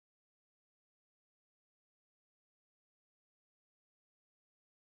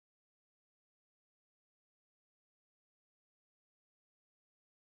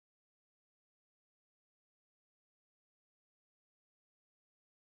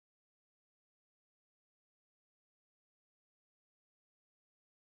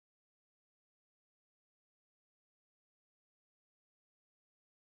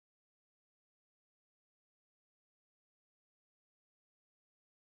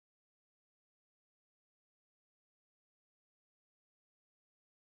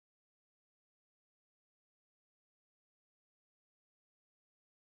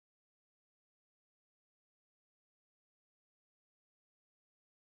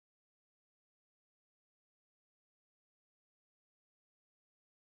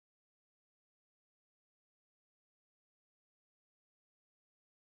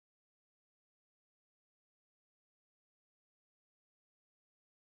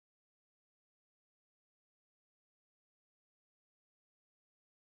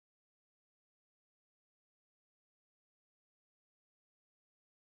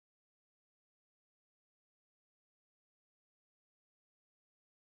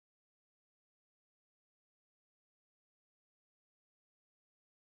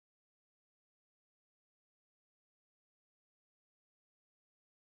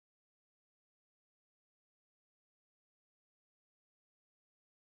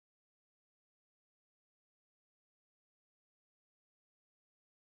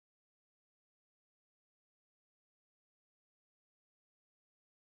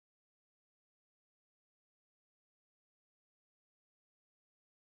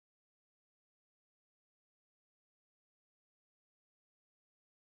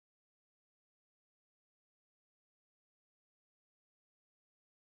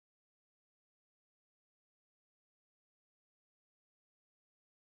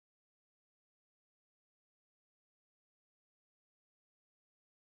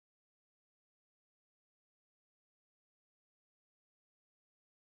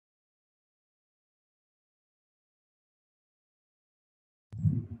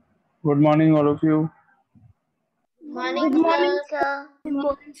Good morning, all of you. Morning, Good morning. sir. Sir, Good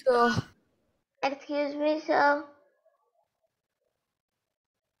morning, sir. Excuse me, sir.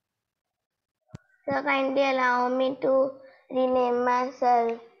 Sir, kindly allow me to rename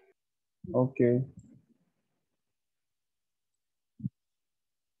myself. Okay,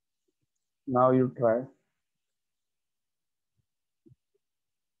 now you try.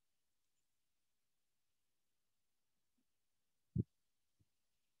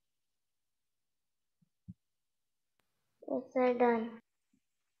 Yes, sir, done.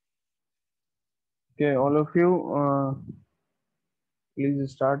 Okay, all of you,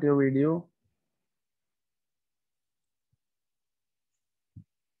 please start your video.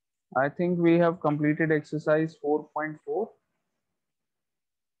 I think we have completed exercise 4.4.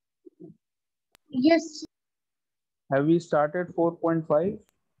 Yes. Have we started 4.5?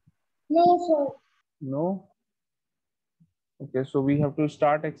 No, sir. No? Okay, so we have to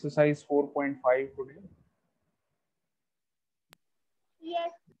start exercise 4.5 today.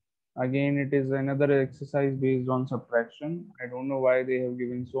 Yes. Again, it is another exercise based on subtraction. I don't know why they have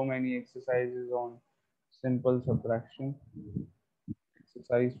given so many exercises on simple subtraction.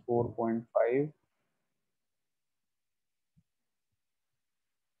 Exercise 4.5.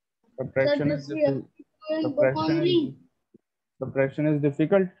 Sir, Subtraction is this we have difficult. to do in book Subtraction is only. subtraction is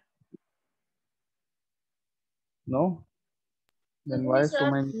difficult. No? Then No, why so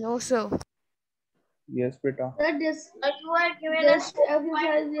sir. many? no, sir. Yes, beta. Sir, you have given us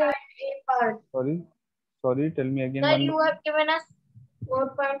exercise we have A part. Sorry. Sorry, tell me again Sir, one you more. have given us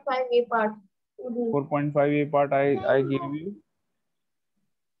 4.5 A part to do 4.5 A part I gave you.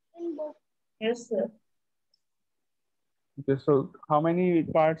 in book. Yes, sir. Okay, so how many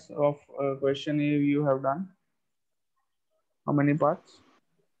parts of question A you have done? How many parts?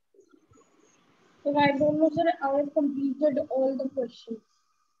 Sir, I don't know, sir. I have completed all the questions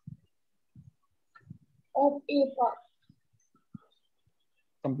of A part.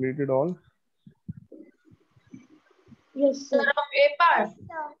 Completed all? Yes, sir. Sir, of A part.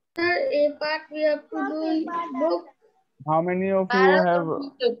 Sir, A part we have to do in book. How many of I you have have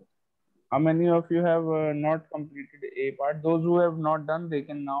completed. how many of you have not completed A part? Those who have not done, they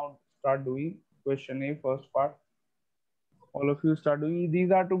can now start doing question A first part. All of you start doing.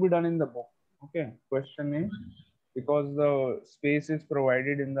 These are to be done in the book. Okay, question A, because the space is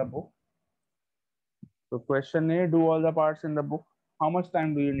provided in the book. So question A, do all the parts in the book. How much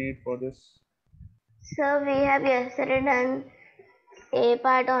time do you need for this? Sir, we have yesterday done A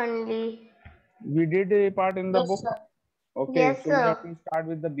part only. We did A part in the Yes, book. sir. Okay, Yes, so we have sir. to start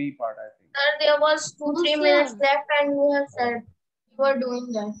with the B part, I think. Sir, there was 2-3 minutes left and you have said you were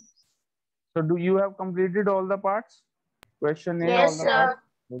doing that. So do you have completed all the parts? Question A, all Yes, Yes, the sir. parts?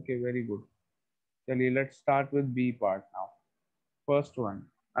 sir. Okay, very good. Chaliye, let's start with B part now. First one.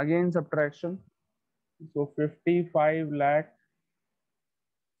 Again, subtraction. So 55 lakh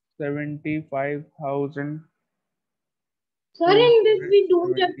 75,000 Sir, in this we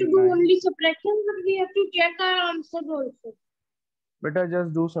don't have to do 279. only subtraction, but we have to check our answer also. Better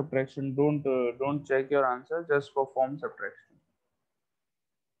just do subtraction. Don't check your answer. Just perform subtraction.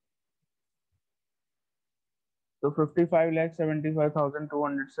 So 55 lakh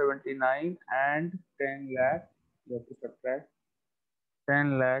 75,279 and 10 lakh. You have to subtract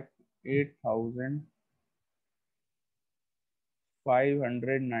 10 lakh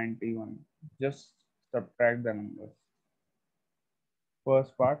 8,591. Just subtract the numbers.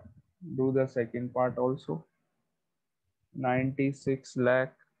 First part. Do the second part also. 96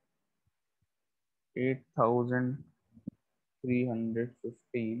 lakh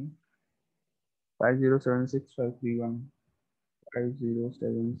 8,315. 5076531.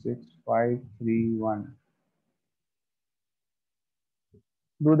 5076531.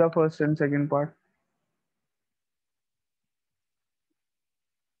 Do the first and second part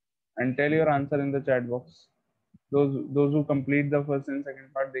and tell your answer in the chat box. Those who complete the first and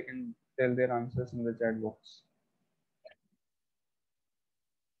second part, they can tell their answers in the chat box.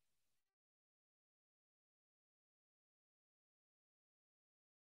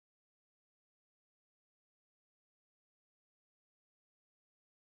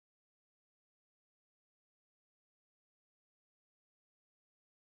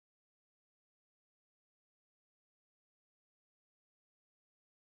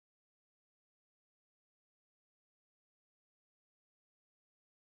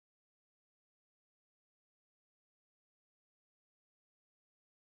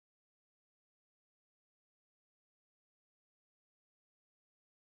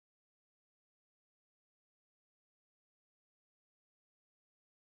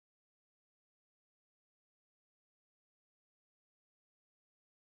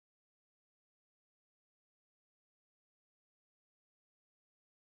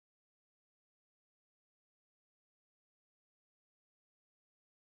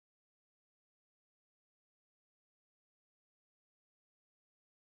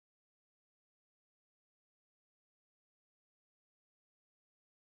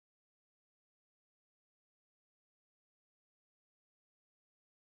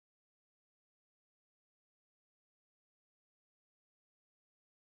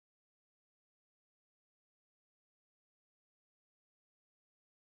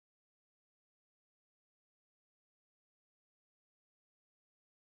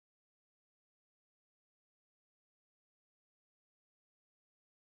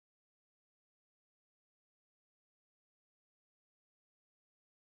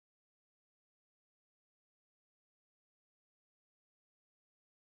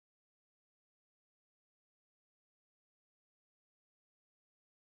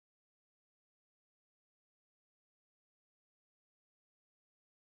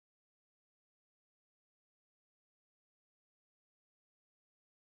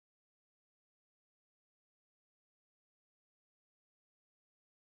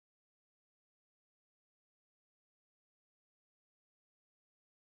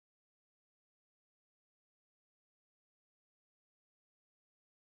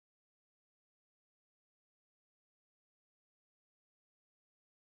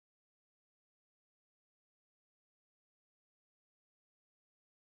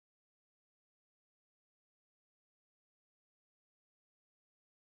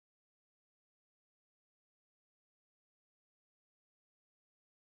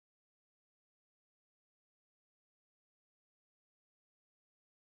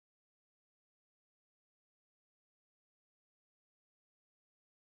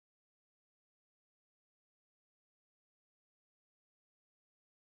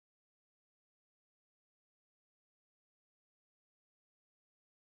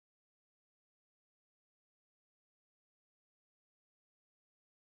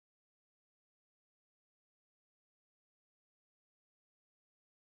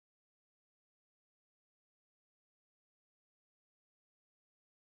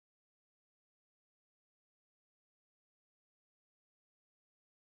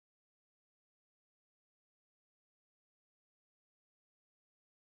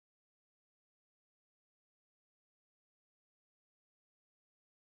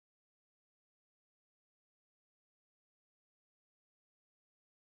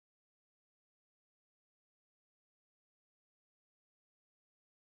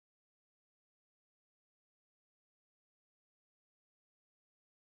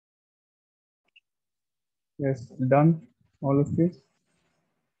 Yes, done. All of you.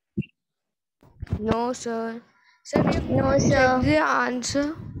 No, sir. Sir, we have to No, not check sir. the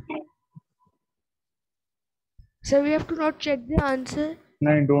answer. Sir, we have to not check the answer.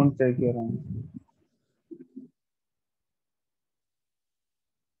 No, don't check your answer.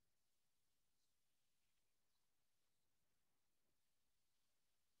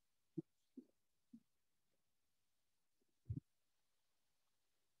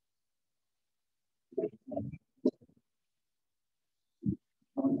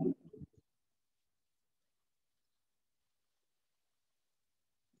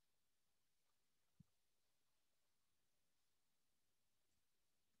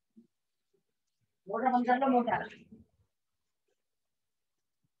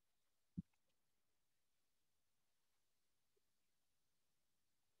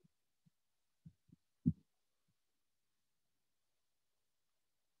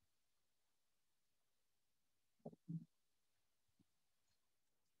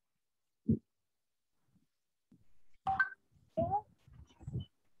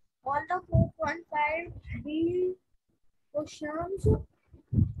 All the 4.5 questions,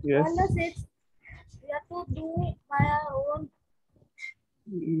 Yes. all the 6 we have to do by our own.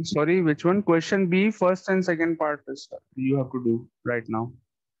 Sorry, which one? Question B, first and second part is you have to do right now.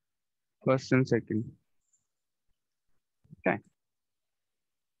 First and second. Okay.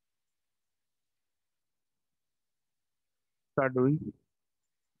 Start doing.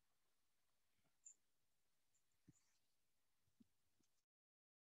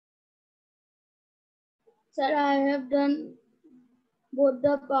 Sir, I have done both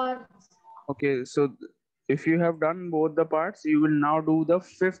the parts. Okay, so if you have done both the parts, you will now do the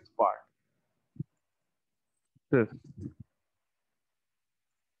fifth part. Fifth.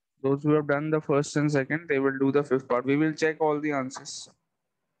 Those who have done the first and second, they will do the fifth part. We will check all the answers.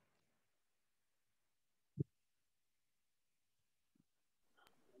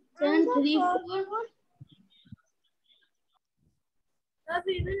 Then 3, 4. Sir,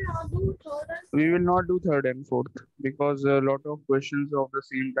 we will now do third and We will not do third and fourth because a lot of questions of the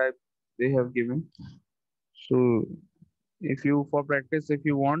same type they have given. So if you for practice, if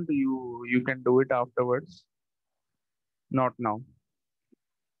you want, you can do it afterwards. Not now.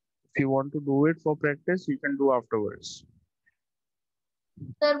 If you want to do it for practice, you can do afterwards.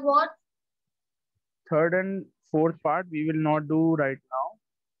 Sir, what? Third and fourth part we will not do right now.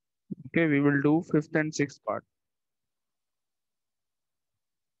 Okay, we will do fifth and sixth part.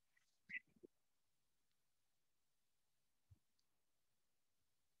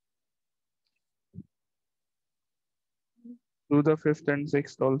 Do the fifth and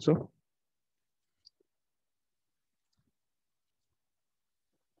sixth also.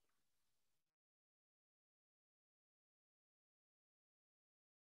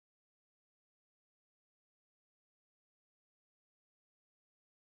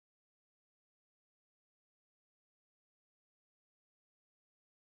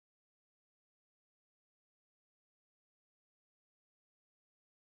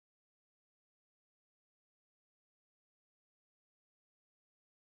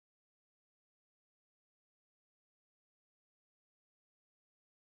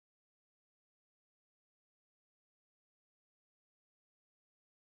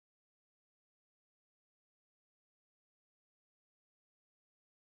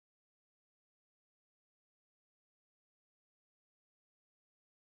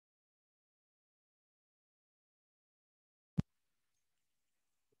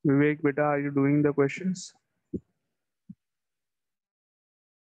 Vivek, beta, are you doing the questions?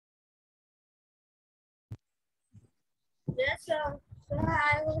 Yes, sir. Sir,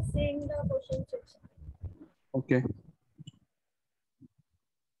 I was seeing the question section. Okay.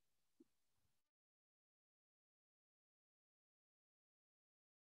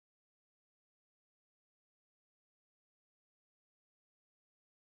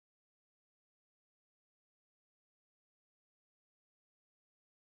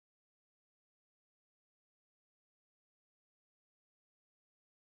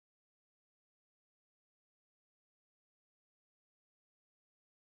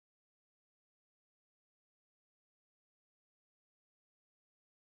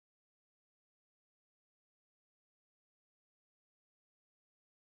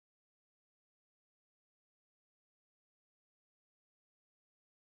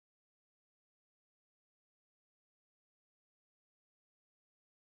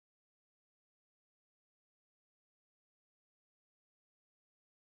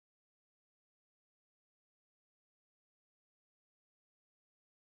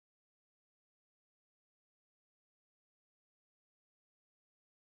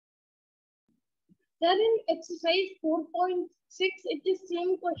 Sir, in exercise 4.6, it is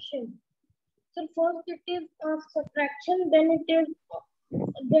same question. So first it is subtraction, then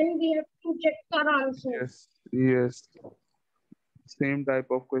we have to check our answer. Yes, yes. Same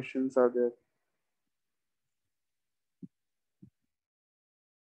type of questions are there.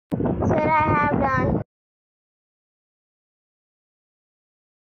 Sir, I have done.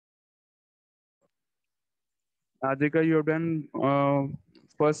 Adhika, you have done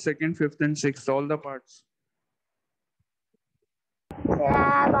first, second, fifth, and sixth, all the parts. Sir, I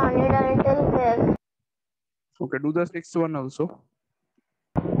have only done till fifth. Okay, do the sixth one also.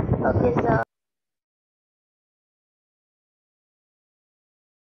 Okay, sir.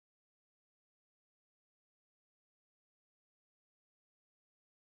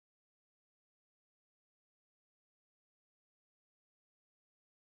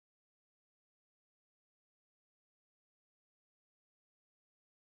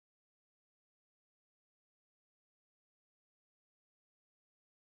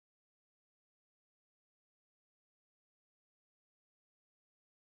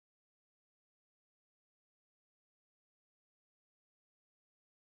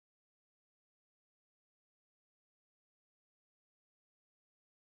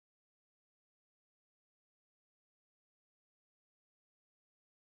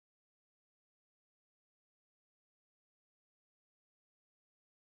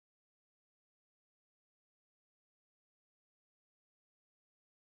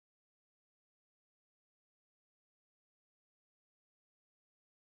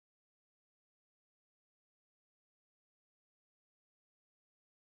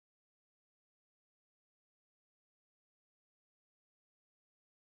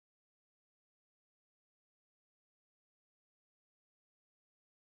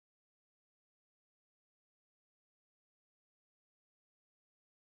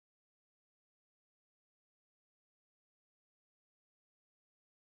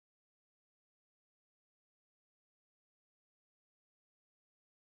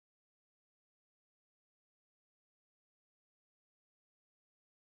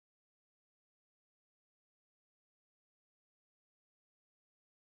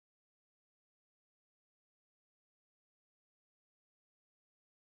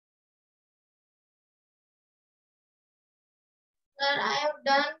 Sir, I have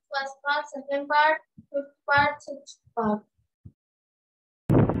done first part, second part, fifth part, sixth part.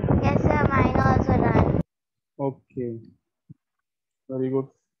 Yes, sir, mine also done. Okay, very good.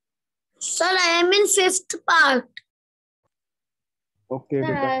 Sir, I am in fifth part. Okay, Sir,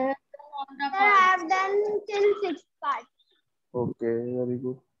 beta. I have done all the Sir, I parts. have done till sixth part. Okay, very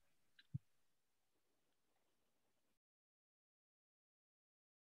good.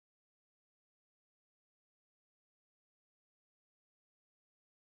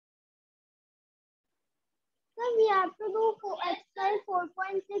 Sir, we have to do exercise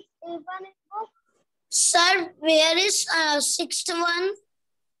 4.6 A1 in book. Sir, where is sixth one?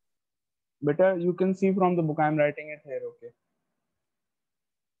 Beta, you can see from the book. I'm writing it here. Okay.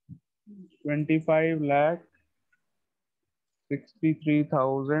 25 lakh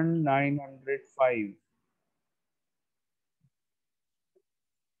 63,905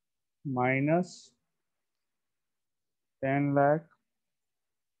 minus 10 lakh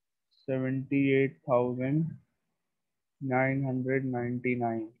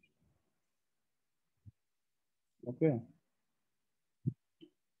 78,999. Okay.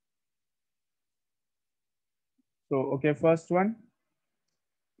 So, okay, first one.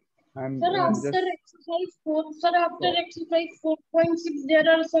 I'm Sir, after just exercise 4.6, there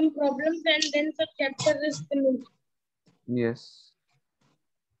are some problems, and then the chapter is finished. yes.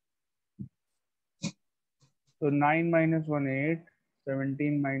 So 9 minus 1 8,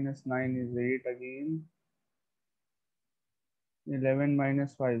 17 minus 9 is 8 again. 11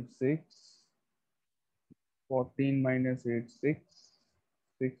 minus 5 6, 14 minus 8 6,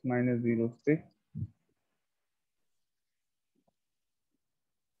 6 minus 0 6,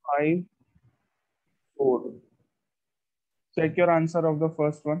 5 4. Check your answer of the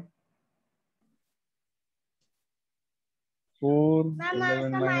first one. 4, Ma'am,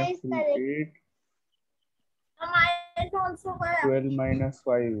 11 also minus mine is 3 correct. 8, Mine is also correct. 12 minus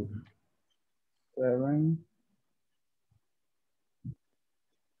 5 7,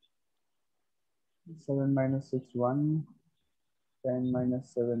 7 minus 6 1, 10 minus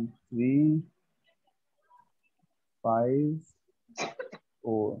 7 3, 5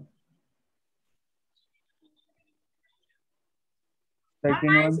 4.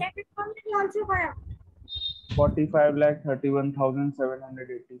 Second one. Second one is also correct. 45 lakh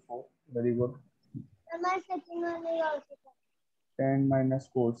 31,784. Very good. My second one is also correct. 10 minus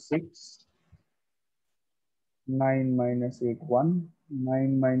 4 6, 9 minus 8, 1.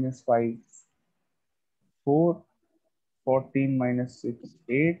 9 minus 5, 4. 14 minus 6,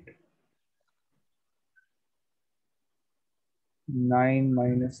 8. 9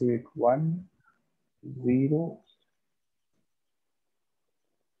 minus 8, 1. 0.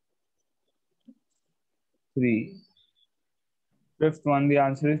 3. Fifth one, the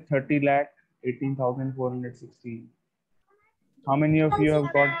answer is 30 lakh 18,416. How many of you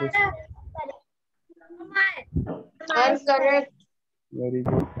have got this? Sir, correct. Very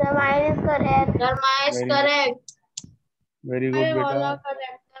good. Sir, mine is correct. Sir, mine is Very good. correct. Very good, All beta. are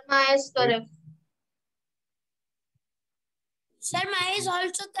correct. Sir, mine is correct. Sir, mine is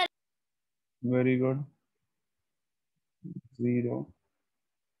also correct. Very good. 0.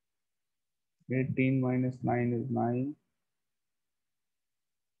 18 minus 9 is 9.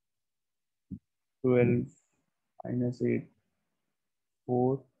 12 minus 8,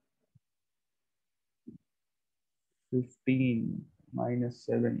 4. 15 minus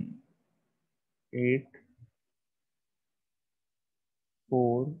 7, 8.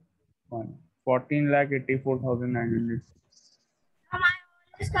 4, 1. 14 lakh 84,900.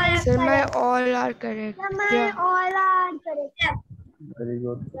 Sir, my all are correct. Yeah. All are correct. Very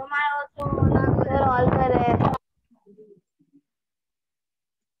good. Sir, mine also all are correct. Sir, all correct.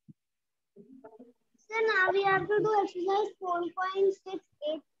 Sir, now we have to do exercise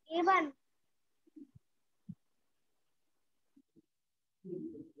 4.68A1.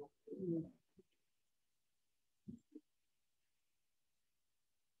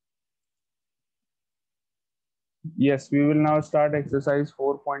 Yes, we will now start exercise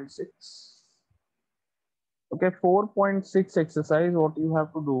 4.6. Okay, 4.6 exercise, what you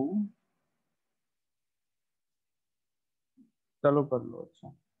have to do. चलो कर लो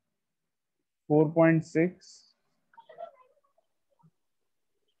अच्छा. 4.6.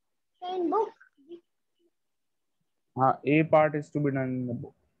 In book. हाँ, A part is to be done in the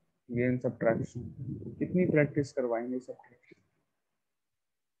book. Gain subtraction. कितनी practice करवाएंगे subtraction?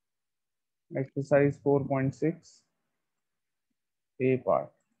 Exercise 4.6. A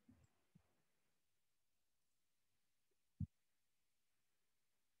part.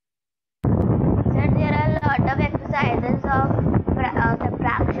 Sir, there are a lot of exercises of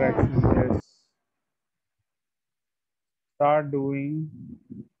subtraction. Subtraction, yes. Start doing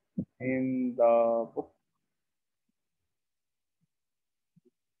in the book.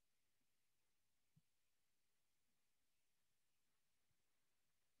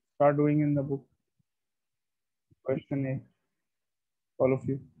 Start doing in the book. Question A. All of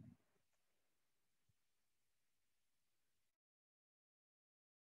you.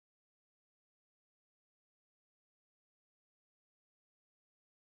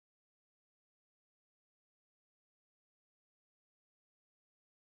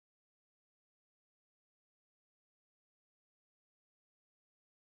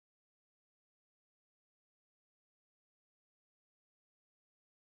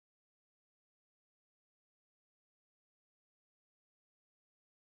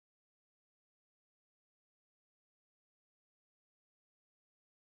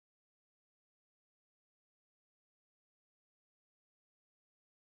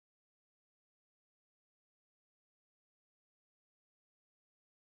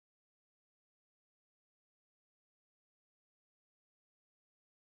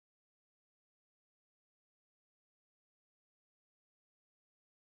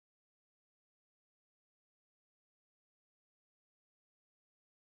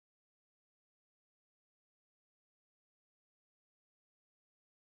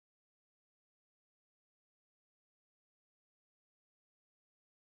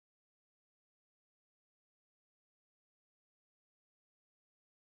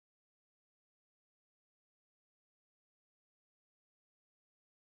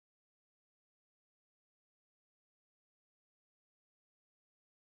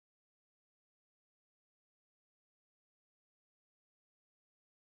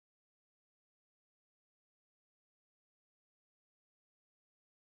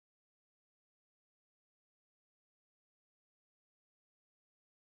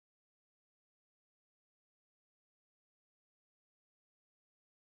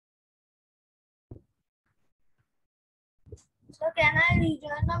 So, can I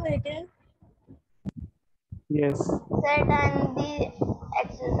rejoin the meeting? Yes. Sir, done the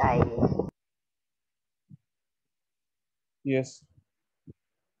exercise. Yes.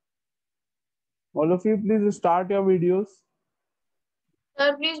 All of you, please start your videos.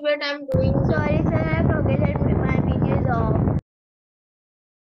 Sir, please wait. I'm doing. Sorry, sir, I forget that my video is off.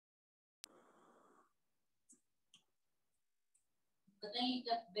 बताइए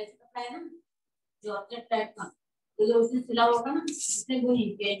जब best है ना georgette type का तो जो उसने सिला होगा ना उसने वो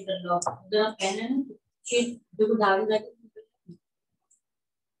नहीं पेंट कर लो जरा पेन है ना ये जो दाग लगे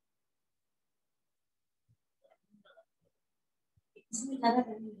इसमें ज्यादा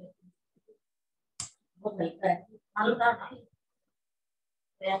पेन नहीं लगती बहुत हल्का है आलू का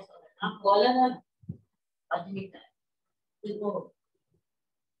प्रयास आप कॉलर है आदमी का इसको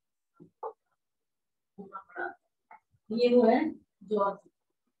ये वो है जो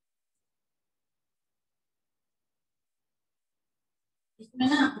इसमें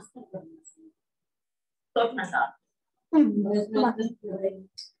ना अस्तर करना चाहिए तो अपना साथ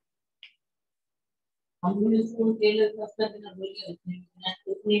हम लोग इसको टेलर का अस्तर देना भूल गए थे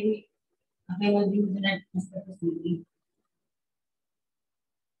उसने भी हमें वो भी मुझे अस्तर का सूट दी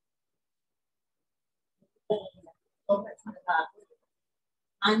तो अपना साथ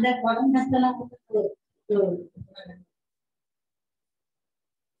अंदर कॉटन का अस्तर लगा तो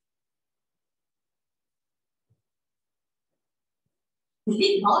जल्दी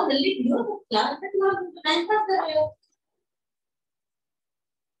खाओ जल्दी पियो क्लास में तुम टाइम पास कर रहे हो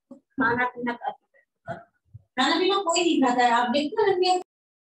खाना पीना खाना पीना कोई नहीं खाता है आप देखते रहेंगे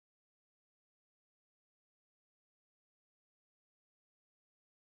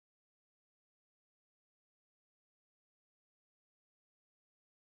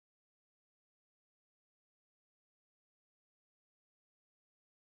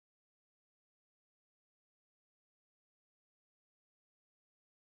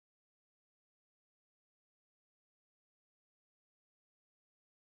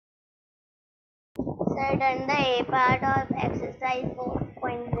Sir, done the A part of exercise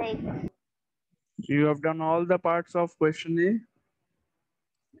 4.6. So you have done all the parts of question A.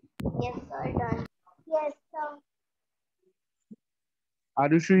 Yes, sir, done. Yes, sir.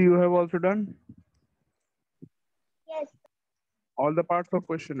 Arushu, you have also done Yes. all the parts of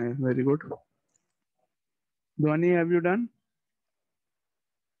question A. Very good. Dhwani, have you done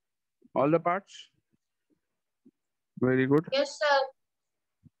all the parts? Very good. Yes, sir.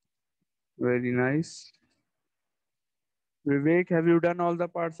 Very nice. Vivek, have you done all the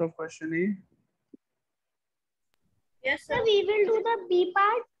parts of question A? Yes, Sir, we will do the B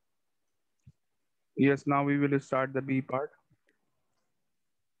part. Yes, now we will start the B part.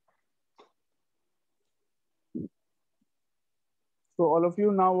 So all of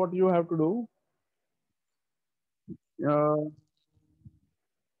you, now what you have to do,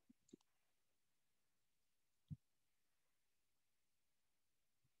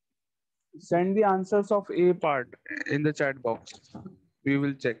 send the answers of A part in the chat box. We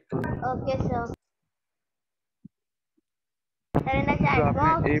will check. Okay, sir. Sir, in the जो chat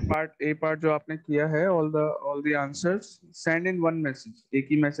box. आपने A part जो आपने किया है, all the answers send in one message. एक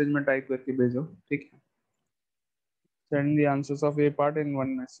ही message में type करके भेजो, ठीक है? Send the answers of A part in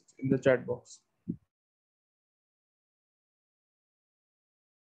one message in the chat box.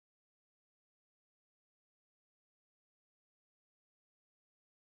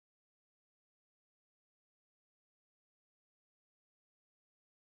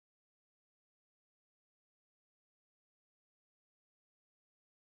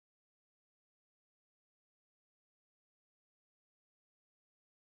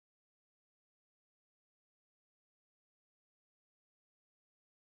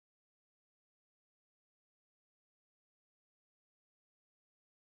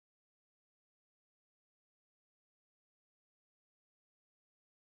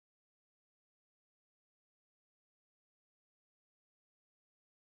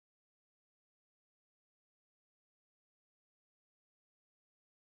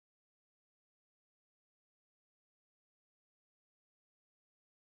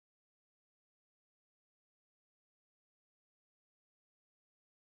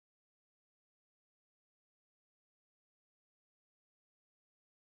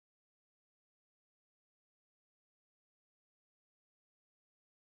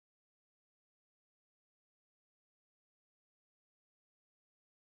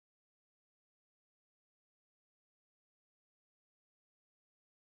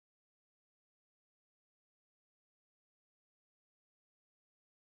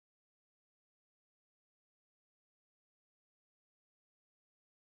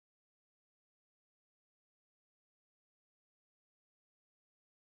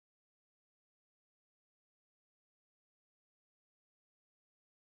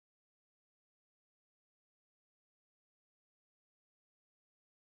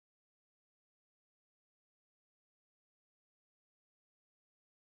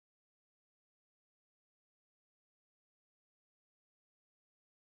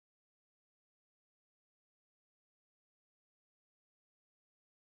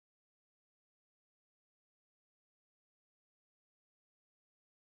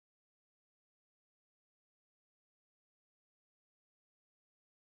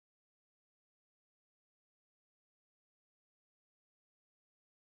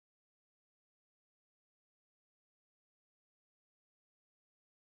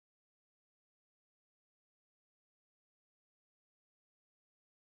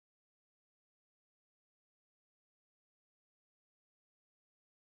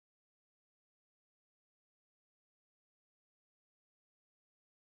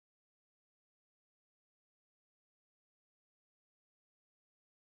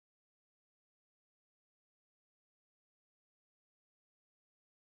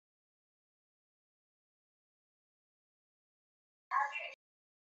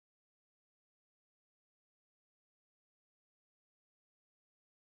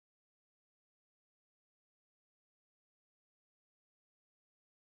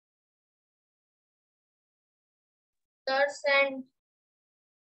 Sir, send.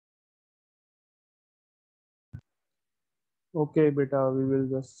 Okay, beta, we will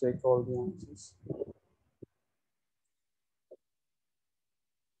just check all the answers.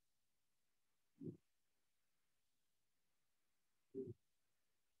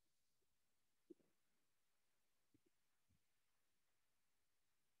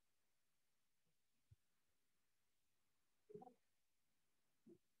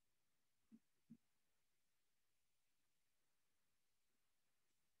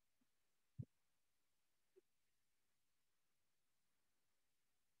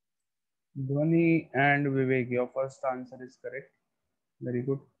 Dhwani and Vivek, your first answer is correct. Very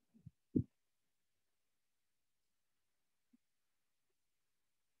good.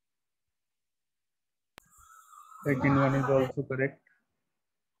 Second one is also correct.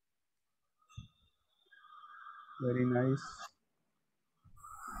 Very nice.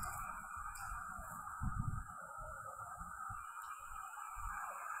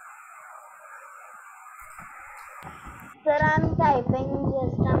 Sir, I'm typing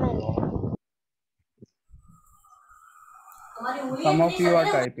just a minute. Some of you are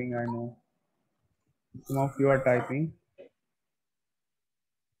typing, I know. Some of you are typing.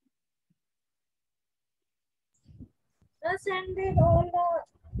 Sir, send it all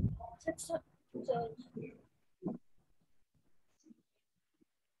the 6.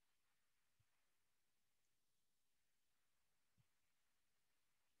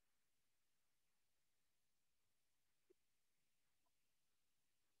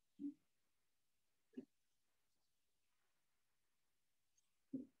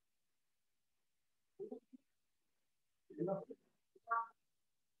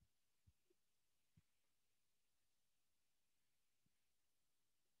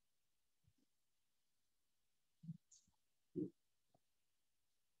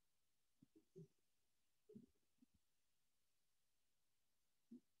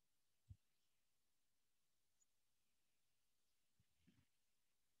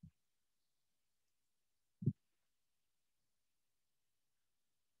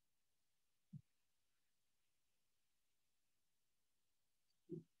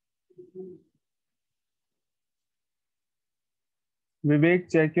 Vivek,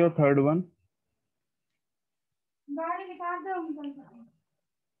 check your third one.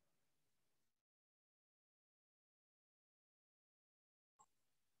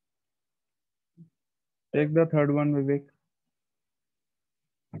 Check the third one, Vivek.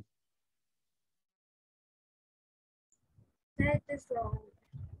 That is wrong.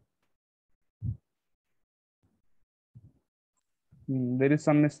 There is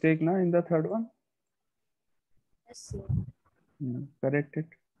some mistake now in the third one. Yes, sir. Correct it.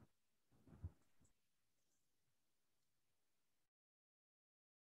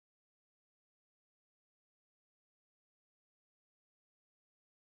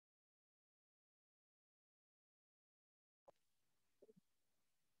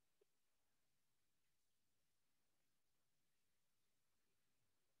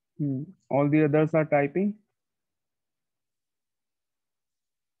 All the others are typing.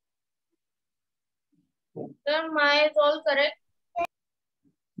 Sir, my is all correct.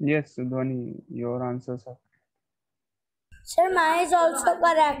 Yes, Dhwani, your answers are. Sir, my is also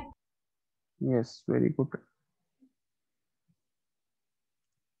correct. Yes, very good.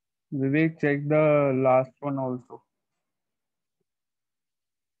 Vivek, check the last one also.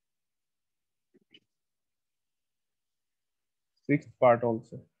 Sixth part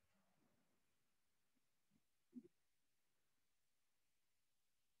also.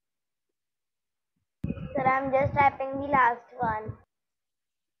 Sir, I'm just typing the last one.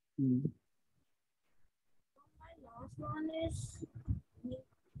 My last one is maybe.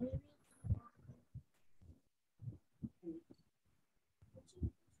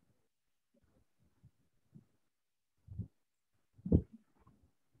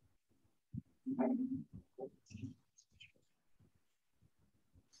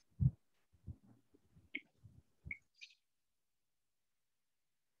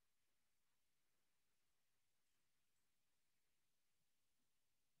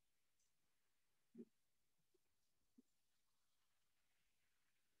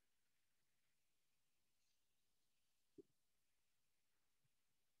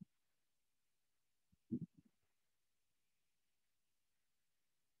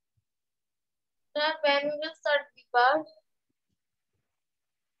 Sir, when we will start the part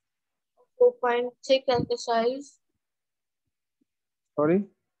 4.6 exercise. Sorry?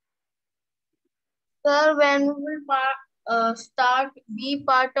 Sir, when we will start B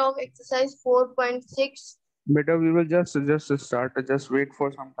part of exercise 4.6. Better we will just start. Just wait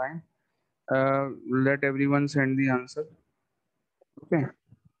for some time. Let everyone send the answer. Okay.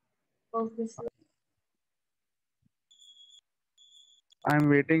 Okay, sir. I'm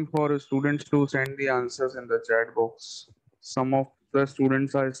waiting for students to send the answers in the chat box. Some of the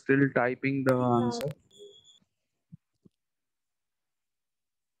students are still typing the answer.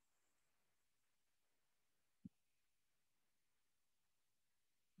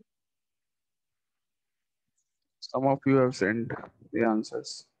 Some of you have sent the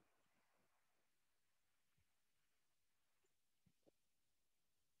answers.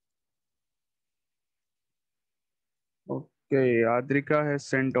 Okay, Adrika has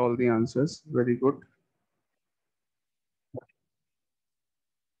sent all the answers. Very good.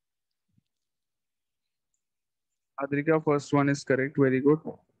 Adrika, first one is correct. Very good.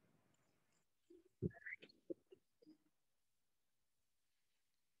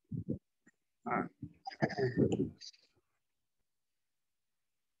 Uh,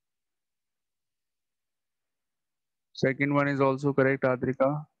 Second one is also correct,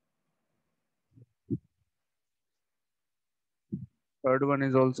 Adrika. Third one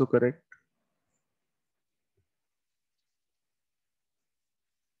is also correct.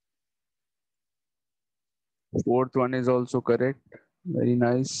 Fourth one is also correct. Very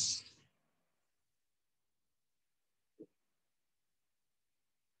nice.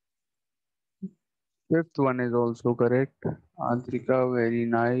 Fifth one is also correct. Adrika, very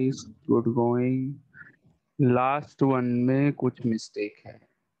nice. Good going. Last one में कुछ mistake है.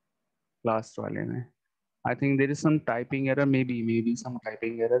 Last वाले में. I think there is some typing error. Maybe some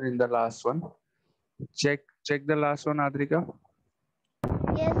typing error in the last one. Check the last one, Adrika.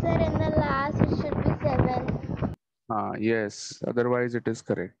 Yes, sir. In the last, it should be 7. Yes. Otherwise, it is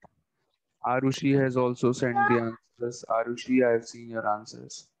correct. Arushi has also sent the answers. Arushi, I have seen your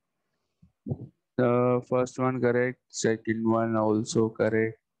answers. The first one correct. Second one also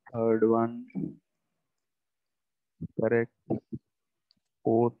correct. Third one correct.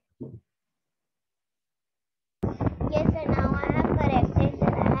 Fourth Yes, sir. Now I have corrected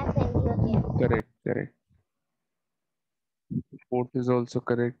that I have sent you again. correct. Fourth is also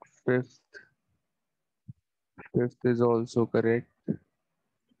correct. Fifth is also correct.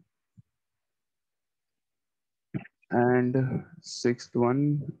 And sixth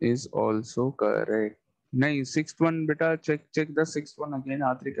one is also correct. नहीं, sixth one beta, check the sixth one again,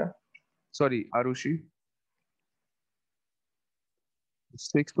 Atrika. Sorry, Arushi.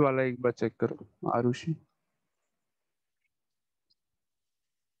 Sixth वाला एक बार check करो, Arushi.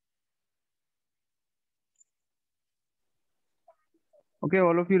 Okay,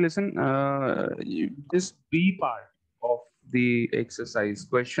 all of you listen. This B part of the exercise,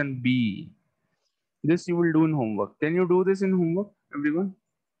 question B. This you will do in homework. Can you do this in homework, everyone?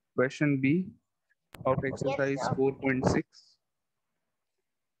 Question B of exercise sir. 4.6.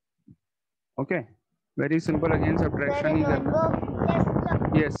 Okay, very simple. Again, Sir, subtraction in ही करना. notebook. Yes, sir.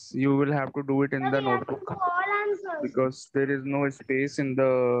 Yes, you will have to do it in Sir, the we have to notebook do all answers. because there is no space in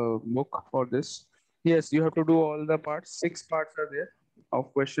the book for this. Yes, you have to do all the parts. 6 parts are there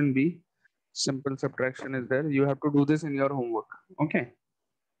of question B. Simple subtraction is there. You have to do this in your homework. Okay,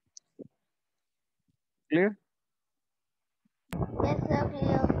 clear? Yes, sir.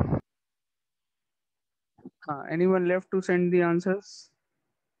 Clear. Anyone left to send the answers?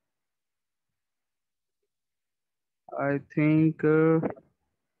 I think,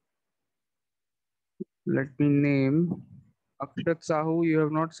 let me name. Akshat Sahu, you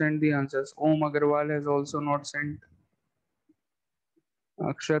have not sent the answers. Om Agarwal has also not sent.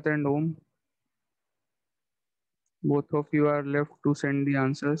 Akshat and Om, both of you are left to send the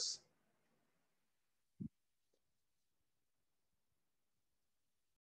answers.